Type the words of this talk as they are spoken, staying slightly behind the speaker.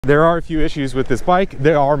There are a few issues with this bike.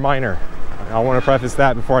 They are minor. I want to preface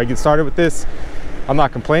that before I get started with this. I'm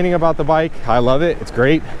not complaining about the bike. I love it. It's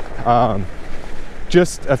great.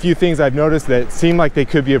 Just a few things I've noticed that seem like they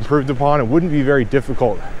could be improved upon and wouldn't be very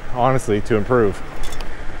difficult, honestly, to improve.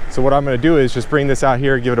 So what I'm going to do is just bring this out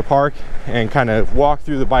here, give it a park, and kind of walk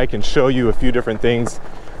through the bike and show you a few different things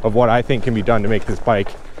of what I think can be done to make this bike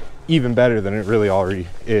even better than it really already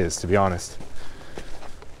is, to be honest.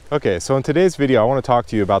 Okay, so in today's video, I want to talk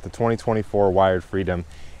to you about the 2024 Wired Freedom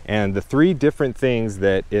and the 3 different things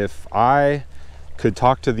that if I could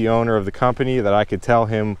talk to the owner of the company, that I could tell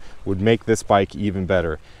him would make this bike even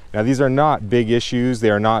better. Now, these are not big issues. They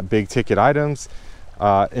are not big ticket items.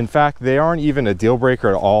 In fact, they aren't even a deal breaker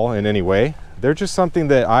at all in any way. They're just something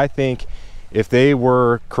that I think if they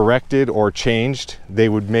were corrected or changed, they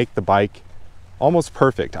would make the bike almost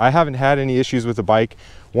perfect. I haven't had any issues with the bike.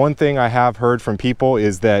 One thing I have heard from people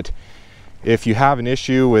is that if you have an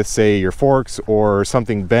issue with, say, your forks or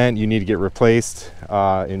something bent, you need to get replaced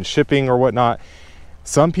in shipping or whatnot.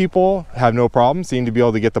 Some people have no problem, seem to be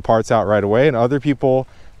able to get the parts out right away, and other people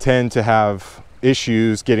tend to have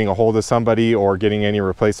issues getting a hold of somebody or getting any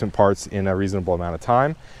replacement parts in a reasonable amount of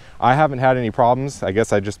time. I haven't had any problems. I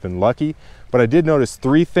guess I've just been lucky, but I did notice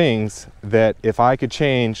 3 things that if I could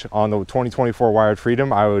change on the 2024 Wired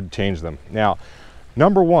Freedom, I would change them. Now,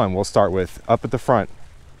 number 1, we'll start with up at the front.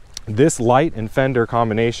 This light and fender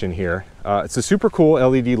combination here, it's a super cool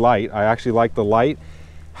LED light. I actually like the light.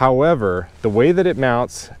 However, the way that it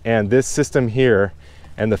mounts and this system here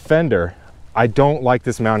and the fender, I don't like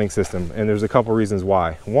this mounting system, and there's a couple reasons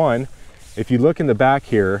why. One, if you look in the back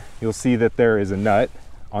here, you'll see that there is a nut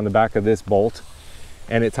on the back of this bolt,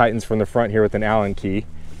 and it tightens from the front here with an Allen key.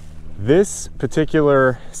 This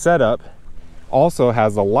particular setup also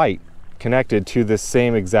has a light connected to this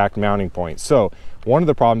same exact mounting point. So one of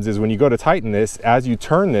the problems is when you go to tighten this, as you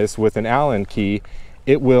turn this with an Allen key,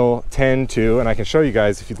 it will tend to, and I can show you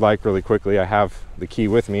guys if you'd like really quickly, I have the key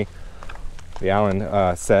with me, the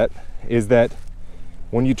Allen set, is that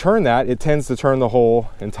when you turn that, it tends to turn the whole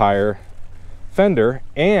entire fender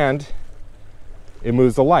and it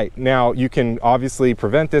moves the light. Now, you can obviously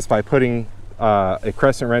prevent this by putting a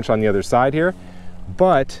crescent wrench on the other side here,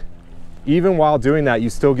 but even while doing that,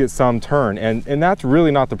 you still get some turn, and that's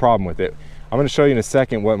really not the problem with it. I'm going to show you in a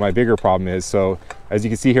second what my bigger problem is. So as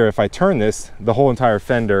you can see here, if I turn this, the whole entire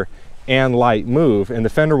fender and light move, and the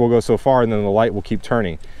fender will go so far and then the light will keep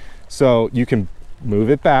turning. So you can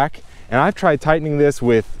move it back, and I've tried tightening this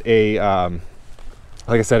with a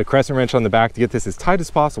like I said, a crescent wrench on the back to get this as tight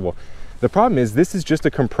as possible. The problem is this is just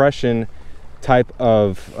a compression type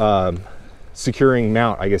of securing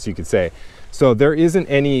mount, I guess you could say. So there isn't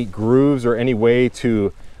any grooves or any way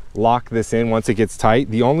to lock this in once it gets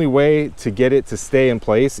tight. The only way to get it to stay in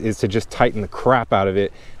place is to just tighten the crap out of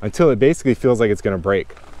it until it basically feels like it's going to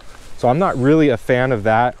break. So I'm not really a fan of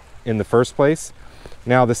that in the first place.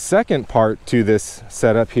 Now, the second part to this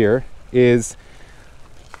setup here is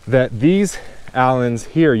that these Allens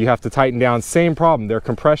here, you have to tighten down. Same problem, they're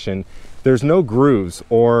compression. There's no grooves,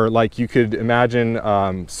 or like you could imagine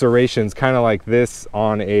serrations kind of like this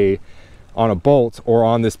on a bolt or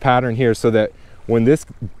on this pattern here, so that when this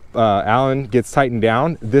Allen gets tightened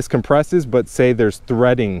down, this compresses, but say there's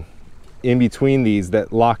threading in between these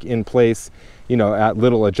that lock in place, you know, at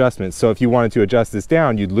little adjustments. So if you wanted to adjust this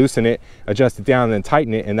down, you'd loosen it, adjust it down, and then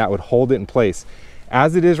tighten it, and that would hold it in place.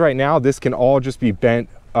 As it is right now, this can all just be bent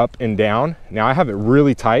up and down. Now, I have it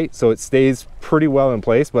really tight, so it stays pretty well in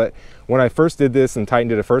place, but when I first did this and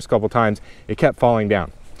tightened it the first couple times, it kept falling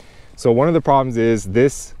down. So one of the problems is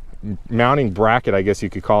this mounting bracket, I guess you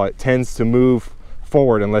could call it, tends to move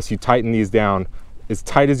forward unless you tighten these down as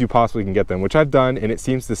tight as you possibly can get them, which I've done, and it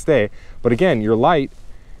seems to stay. But again, your light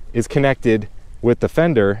is connected with the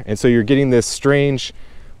fender, and so you're getting this strange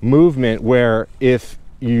movement where if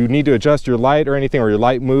you need to adjust your light or anything, or your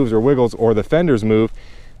light moves or wiggles or the fenders move,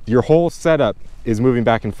 your whole setup is moving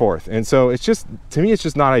back and forth. And so it's just, to me, it's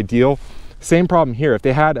just not ideal. Same problem here. If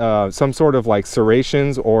they had some sort of like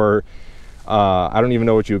serrations or I don't even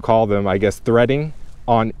know what you would call them, I guess threading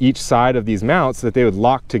on each side of these mounts that they would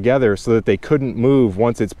lock together so that they couldn't move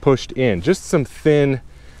once it's pushed in. Just some thin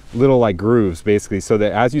little like grooves basically, so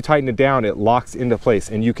that as you tighten it down, it locks into place,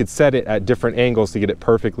 and you could set it at different angles to get it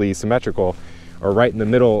perfectly symmetrical or right in the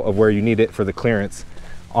middle of where you need it for the clearance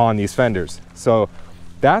on these fenders. So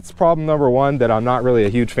that's problem number 1 that I'm not really a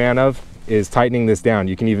huge fan of, is tightening this down.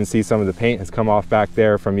 You can even see some of the paint has come off back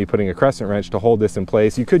there from me putting a crescent wrench to hold this in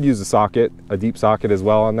place. You could use a socket, a deep socket as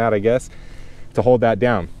well on that, I guess, to hold that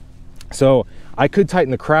down. So I could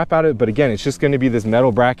tighten the crap out of it, but again, it's just going to be this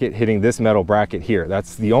metal bracket hitting this metal bracket here.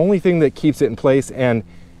 That's the only thing that keeps it in place, and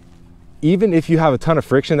even if you have a ton of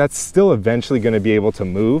friction, that's still eventually going to be able to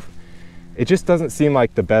move. It just doesn't seem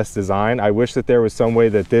like the best design. I wish that there was some way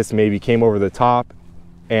that this maybe came over the top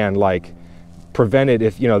and like prevented,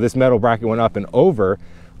 if, you know, this metal bracket went up and over,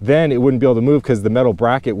 then it wouldn't be able to move because the metal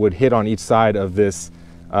bracket would hit on each side of this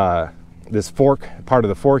this fork, part of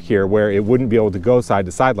the fork here, where it wouldn't be able to go side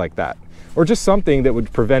to side like that. Or just something that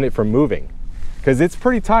would prevent it from moving, because it's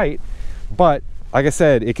pretty tight, but like I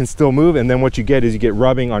said, it can still move. And then what you get is you get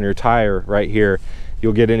rubbing on your tire right here.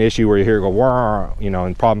 You'll get an issue where you hear it go, wah, you know,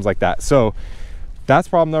 and problems like that. So that's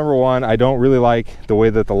problem number one. I don't really like the way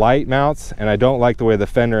that the light mounts, and I don't like the way the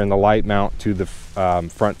fender and the light mount to the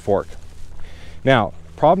front fork. Now,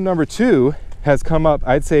 problem number two has come up,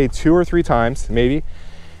 I'd say 2 or 3 times maybe,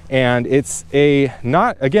 and it's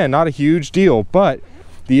not a huge deal, but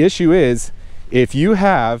the issue is if you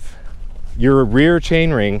have your rear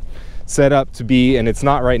chainring set up to be, and it's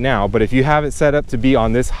not right now, but if you have it set up to be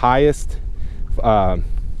on this highest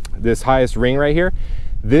ring right here,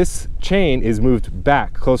 this chain is moved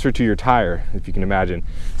back closer to your tire, if you can imagine.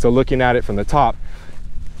 So looking at it from the top,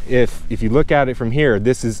 if you look at it from here,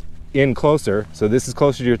 this is in closer, so this is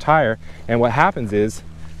closer to your tire. And what happens is,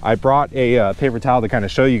 I brought a paper towel to kind of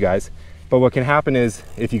show you guys, but what can happen is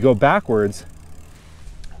if you go backwards,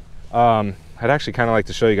 I'd actually kind of like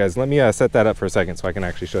to show you guys. Let me set that up for a second so I can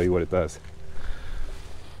actually show you what it does.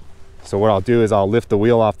 So what I'll do is I'll lift the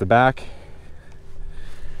wheel off the back,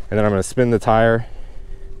 and then I'm going to spin the tire,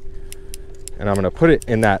 and I'm going to put it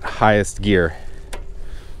in that highest gear,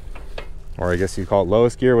 or I guess you call it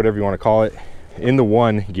lowest gear, whatever you want to call it, in the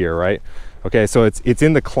 1 gear, right? Okay, so it's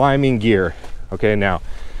in the climbing gear. Okay, now,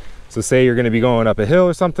 so say you're going to be going up a hill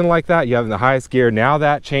or something like that, you have in the highest gear. Now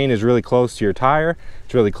that chain is really close to your tire.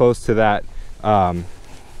 It's really close to that,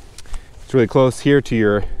 it's really close here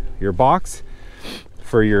to your box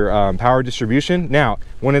for your power distribution. Now,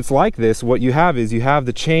 when it's like this, what you have is you have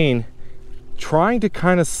the chain trying to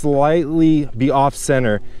kind of slightly be off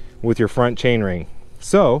center with your front chain ring.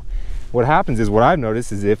 So what happens is, what I've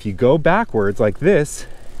noticed is if you go backwards like this,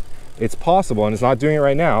 it's possible, and it's not doing it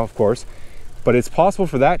right now, of course, but it's possible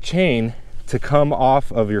for that chain to come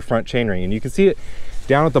off of your front chain ring. And you can see it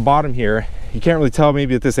down at the bottom here. You can't really tell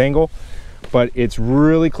maybe at this angle, but it's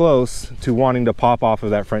really close to wanting to pop off of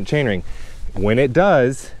that front chain ring. When it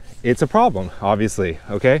does, it's a problem, obviously,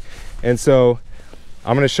 okay? And so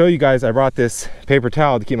I'm gonna show you guys, I brought this paper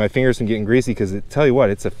towel to keep my fingers from getting greasy, because tell you what,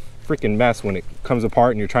 it's a freaking mess when it comes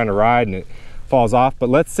apart and you're trying to ride and it falls off. But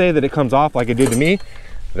let's say that it comes off like it did to me.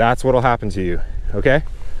 That's what'll happen to you, okay?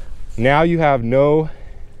 Now you have no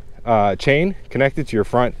chain connected to your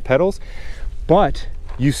front pedals, but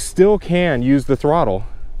you still can use the throttle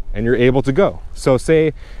and you're able to go. So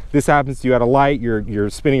say this happens to you at a light, you're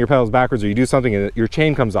spinning your pedals backwards, or you do something and your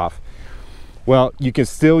chain comes off. Well, you can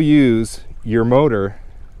still use your motor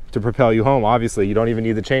to propel you home. Obviously, you don't even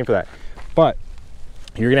need the chain for that. But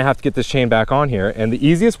you're gonna have to get this chain back on here. And the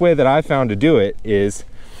easiest way that I found to do it is,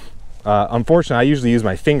 unfortunately, I usually use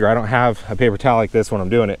my finger. I don't have a paper towel like this when I'm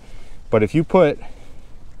doing it. But if you put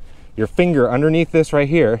your finger underneath this right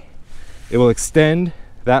here, it will extend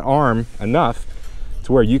that arm enough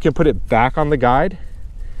to where you can put it back on the guide,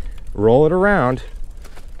 roll it around,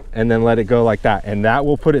 and then let it go like that. And that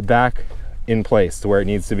will put it back in place to where it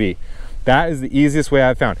needs to be. That is the easiest way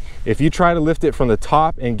I've found. If you try to lift it from the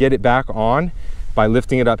top and get it back on by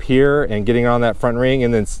lifting it up here and getting it on that front ring,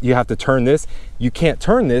 and then you have to turn this, you can't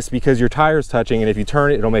turn this because your tire's touching, and if you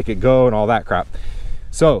turn it, it'll make it go and all that crap.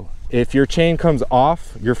 So if your chain comes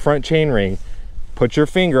off your front chain ring, put your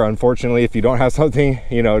finger, unfortunately, if you don't have something,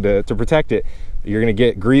 you know, to protect it, you're gonna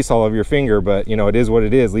get grease all over your finger, but you know, it is what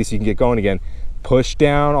it is. At least you can get going again. Push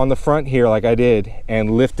down on the front here like I did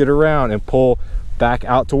and lift it around and pull back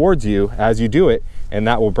out towards you as you do it, and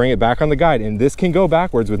that will bring it back on the guide. And this can go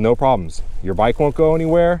backwards with no problems. Your bike won't go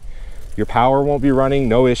anywhere, your power won't be running,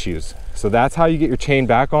 no issues. So that's how you get your chain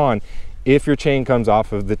back on if your chain comes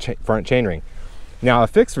off of the front chain ring. Now, a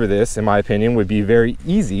fix for this, in my opinion, would be very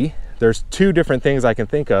easy. There's 2 different things I can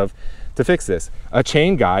think of to fix this. A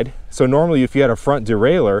chain guide. So normally if you had a front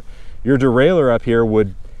derailleur, your derailleur up here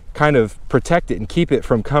would kind of protect it and keep it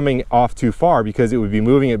from coming off too far, because it would be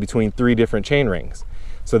moving it between 3 different chain rings.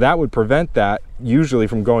 So that would prevent that usually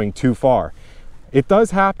from going too far. It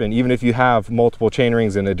does happen even if you have multiple chain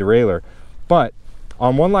rings in a derailleur, but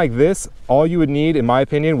on one like this, all you would need, in my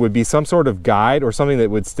opinion, would be some sort of guide or something that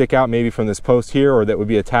would stick out maybe from this post here, or that would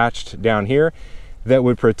be attached down here, that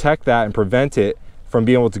would protect that and prevent it from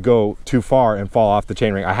being able to go too far and fall off the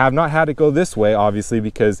chain ring. I have not had it go this way, obviously,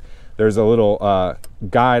 because there's a little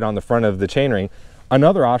guide on the front of the chain ring.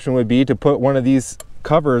 Another option would be to put one of these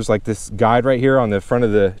covers, like this guide right here on the front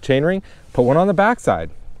of the chainring, put one on the back side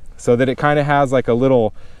so that it kind of has like a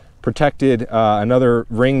little protected another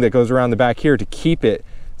ring that goes around the back here to keep it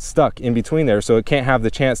stuck in between there, so it can't have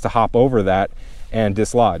the chance to hop over that and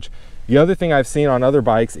dislodge. The other thing I've seen on other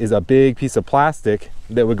bikes is a big piece of plastic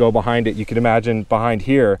that would go behind it. You can imagine behind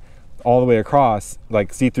here all the way across,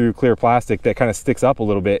 like see-through clear plastic that kind of sticks up a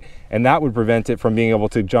little bit, and that would prevent it from being able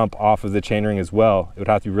to jump off of the chainring as well. It would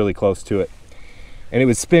have to be really close to it, and it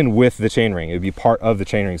would spin with the chainring. It would be part of the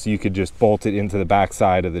chainring, so you could just bolt it into the back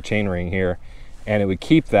side of the chainring here, and it would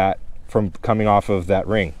keep that from coming off of that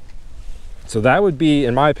ring. So that would be,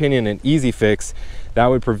 in my opinion, an easy fix. That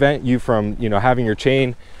would prevent you from, you know, having your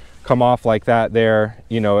chain come off like that there,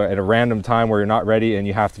 you know, at a random time where you're not ready and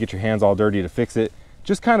you have to get your hands all dirty to fix it.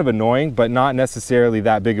 Just kind of annoying, but not necessarily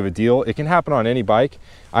that big of a deal. It can happen on any bike.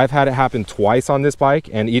 I've had it happen twice on this bike,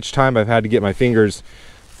 and each time I've had to get my fingers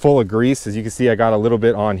full of grease. As you can see, I got a little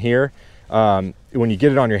bit on here. When you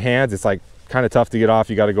get it on your hands, it's like kind of tough to get off.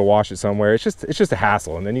 You got to go wash it somewhere. It's just a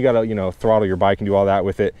hassle, and then you got to, you know, throttle your bike and do all that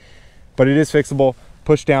with it. But it is fixable.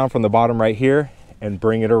 Push down from the bottom right here and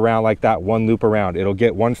bring it around like that, one loop around. It'll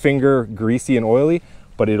get one finger greasy and oily,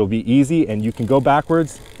 but it'll be easy, and you can go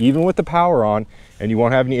backwards even with the power on, and you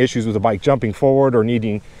won't have any issues with the bike jumping forward or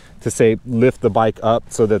needing to, say, lift the bike up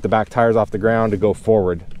so that the back tire's off the ground to go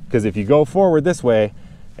forward. Because if you go forward this way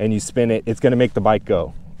and you spin it, it's gonna make the bike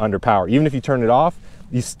go under power. Even if you turn it off,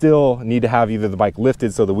 you still need to have either the bike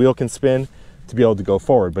lifted so the wheel can spin to be able to go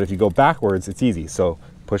forward. But if you go backwards, it's easy. So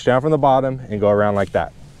push down from the bottom and go around like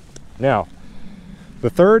that. Now, the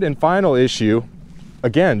third and final issue,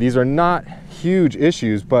 again, these are not huge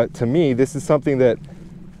issues, but to me, this is something that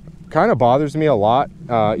kind of bothers me a lot,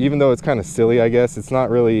 even though it's kind of silly, I guess. It's not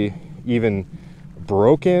really even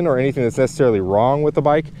broken or anything that's necessarily wrong with the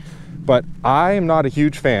bike, but I am not a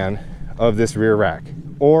huge fan of this rear rack,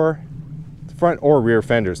 or front or rear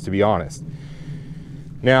fenders, to be honest.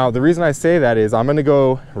 Now, the reason I say that is I'm gonna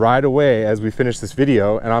go right away as we finish this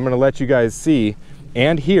video, and I'm gonna let you guys see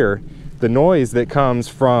and hear the noise that comes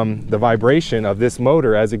from the vibration of this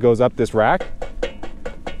motor as it goes up this rack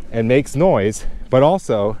and makes noise, but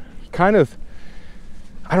also kind of,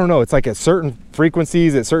 I don't know, it's like at certain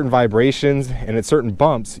frequencies, at certain vibrations, and at certain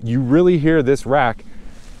bumps, you really hear this rack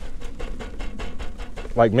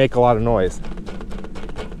like make a lot of noise.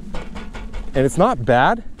 And it's not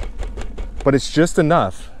bad, but it's just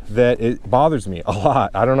enough that it bothers me a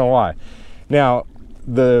lot. I don't know why. Now,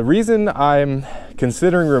 the reason I'm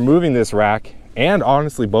considering removing this rack, and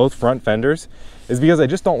honestly both front fenders, is because I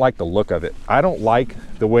just don't like the look of it. I don't like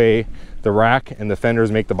the way the rack and the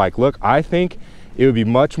fenders make the bike look. I think it would be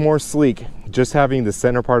much more sleek just having the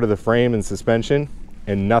center part of the frame and suspension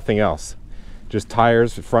and nothing else. Just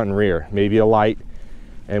tires, front and rear, maybe a light.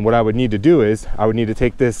 And what I would need to do is I would need to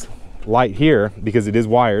take this light here, because it is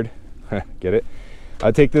wired, get it?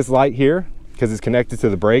 I'd take this light here because it's connected to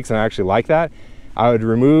the brakes, and I actually like that. I would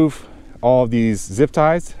remove all of these zip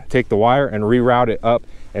ties, take the wire and reroute it up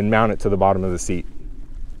and mount it to the bottom of the seat.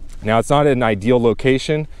 Now, it's not an ideal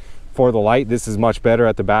location for the light. This is much better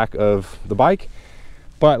at the back of the bike.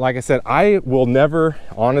 But like I said, I will never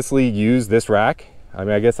honestly use this rack. I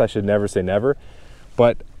mean, I guess I should never say never,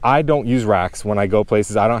 but I don't use racks when I go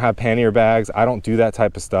places. I don't have pannier bags. I don't do that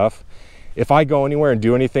type of stuff. If I go anywhere and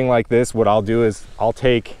do anything like this, what I'll do is I'll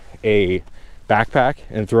take a backpack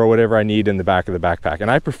and throw whatever I need in the back of the backpack. And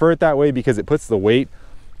I prefer it that way because it puts the weight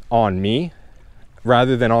on me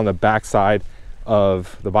rather than on the back side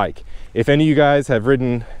of the bike. If any of you guys have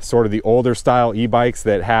ridden sort of the older style e-bikes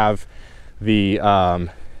that have the,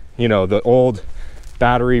 you know, the old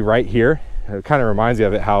battery right here, it kind of reminds me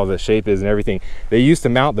of it, how the shape is and everything. They used to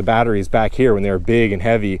mount the batteries back here when they were big and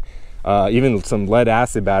heavy. Even some lead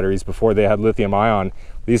acid batteries before they had lithium ion,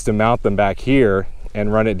 they used to mount them back here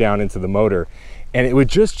and run it down into the motor. And it would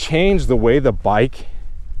just change the way the bike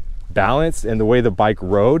balanced and the way the bike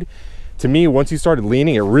rode. To me, once you started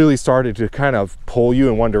leaning, it really started to kind of pull you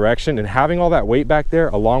in one direction, and having all that weight back there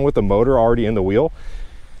along with the motor already in the wheel,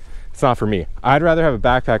 it's not for me. I'd rather have a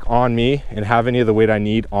backpack on me and have any of the weight I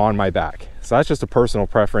need on my back. So that's just a personal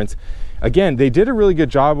preference. Again, they did a really good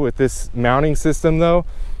job with this mounting system though.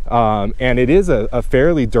 And it is a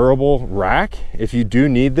fairly durable rack. If you do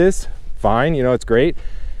need this, fine, you know, it's great.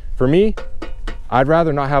 For me, I'd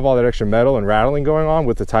rather not have all that extra metal and rattling going on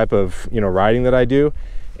with the type of, you know, riding that I do.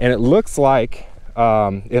 And it looks like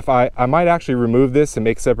if I might actually remove this and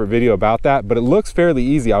make a separate video about that, but it looks fairly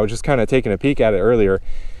easy. I was just kind of taking a peek at it earlier.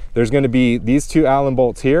 There's going to be these two Allen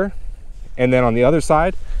bolts here, and then on the other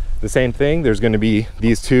side, the same thing. There's going to be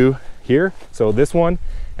these two here. So this one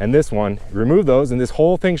and this one, remove those and this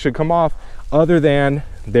whole thing should come off, other than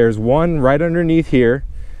there's one right underneath here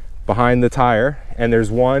behind the tire, and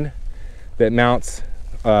there's one that mounts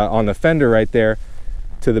on the fender right there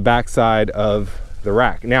to the back side of the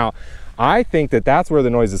rack. Now, I think that that's where the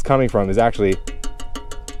noise is coming from, is actually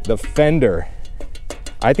the fender.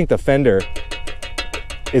 I think the fender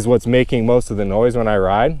is what's making most of the noise when I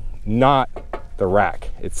ride, not the rack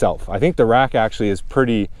itself. I think the rack actually is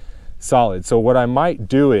pretty solid. So what I might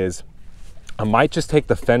do is I might just take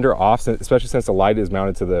the fender off, especially since the light is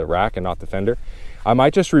mounted to the rack and not the fender. I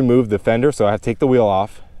might just remove the fender, so I have to take the wheel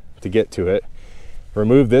off to get to it,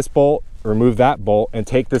 remove this bolt, remove that bolt, and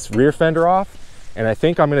take this rear fender off. And I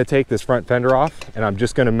think I'm going to take this front fender off, and I'm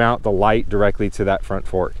just going to mount the light directly to that front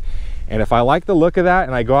fork. And if I like the look of that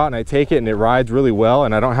and I go out and I take it and it rides really well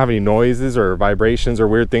and I don't have any noises or vibrations or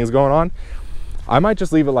weird things going on, I might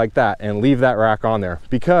just leave it like that and leave that rack on there,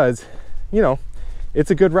 because, you know,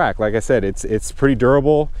 it's a good rack. Like I said, it's pretty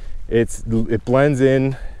durable. It blends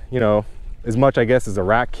in, you know, as much, I guess, as a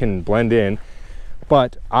rack can blend in.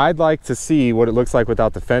 But I'd like to see what it looks like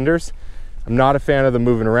without the fenders. I'm not a fan of them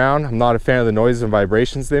moving around. I'm not a fan of the noises and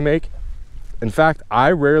vibrations they make. In fact, I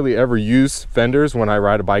rarely ever use fenders when I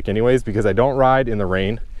ride a bike anyways, because I don't ride in the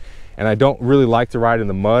rain and I don't really like to ride in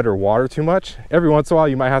the mud or water too much. Every once in a while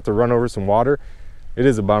you might have to run over some water. It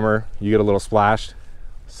is a bummer. You get a little splashed.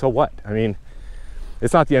 So what? I mean,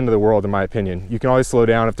 it's not the end of the world in my opinion. You can always slow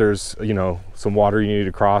down if there's, you know, some water you need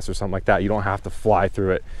to cross or something like that. You don't have to fly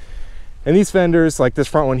through it. And these fenders, like this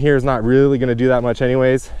front one here, is not really going to do that much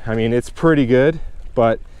anyways. I mean, it's pretty good,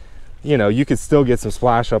 but you know, you could still get some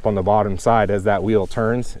splash up on the bottom side as that wheel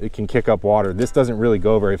turns. It can kick up water. This doesn't really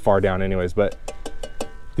go very far down anyways, but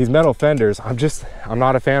these metal fenders, I'm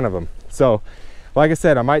not a fan of them. So like I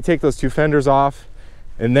said, I might take those two fenders off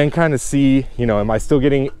and then kind of see, you know, am I still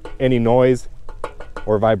getting any noise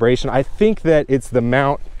or vibration? I think that it's the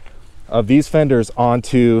mount of these fenders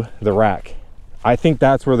onto the rack. I think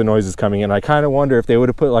that's where the noise is coming in. I kind of wonder if they would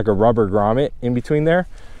have put like a rubber grommet in between there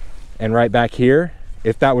and right back here,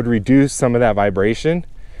 if that would reduce some of that vibration.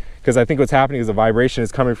 Because I think what's happening is the vibration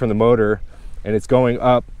is coming from the motor and it's going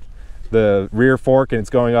up the rear fork and it's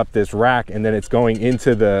going up this rack, and then it's going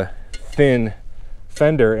into the thin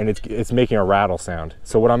fender and it's making a rattle sound.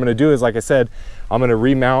 So what I'm going to do is, like I said, I'm going to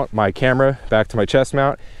remount my camera back to my chest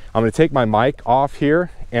mount. I'm going to take my mic off here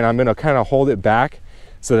and I'm going to kind of hold it back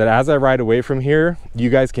so that as I ride away from here, you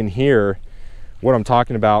guys can hear what I'm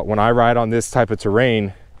talking about when I ride on this type of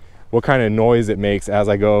terrain, what kind of noise it makes as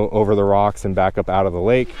I go over the rocks and back up out of the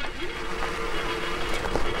lake.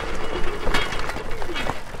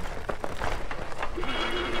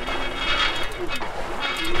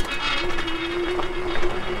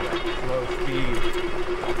 Low speed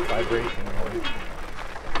vibration noise.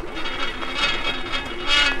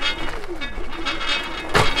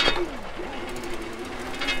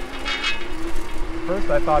 First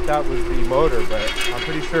I thought that was the motor, but I'm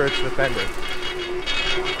pretty sure it's the fender.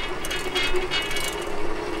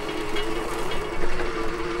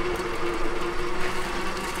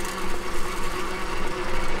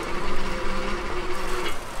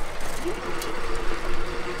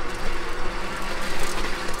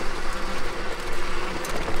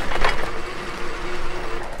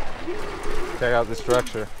 Check out the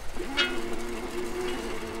structure.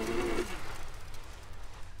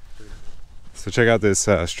 So check out this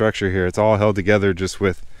structure here. It's all held together just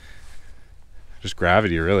with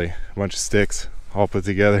gravity, really. A bunch of sticks all put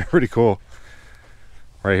together. Pretty cool.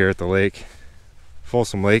 Right here at the lake,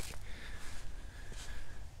 Folsom Lake.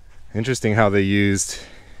 Interesting how they used,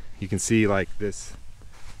 you can see like this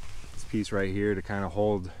piece right here to kind of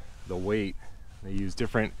hold the weight. They use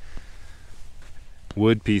different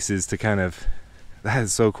wood pieces to kind of, that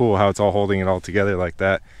is so cool how it's all holding it all together like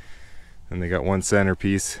that. And they got one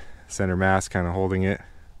centerpiece, center mass kind of holding it.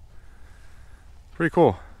 Pretty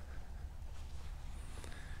cool.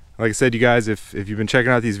 Like I said, you guys, if you've been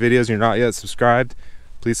checking out these videos and you're not yet subscribed,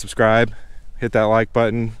 please subscribe, hit that like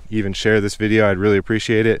button, even share this video. I'd really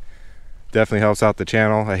appreciate it. Definitely helps out the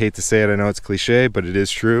channel. I hate to say it, I know it's cliche, but it is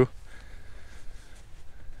true.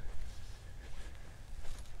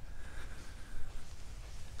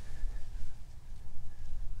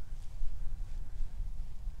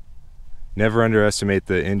 Never underestimate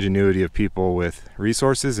the ingenuity of people with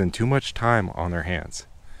resources and too much time on their hands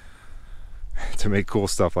to make cool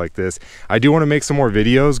stuff like this. I do want to make some more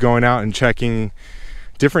videos going out and checking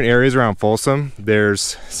different areas around Folsom. There's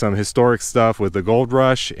some historic stuff with the gold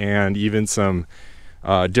rush and even some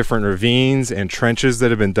different ravines and trenches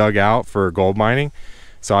that have been dug out for gold mining.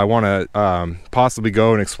 So I want to possibly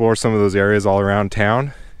go and explore some of those areas all around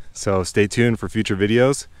town. So stay tuned for future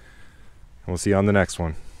videos, and we'll see you on the next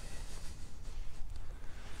one.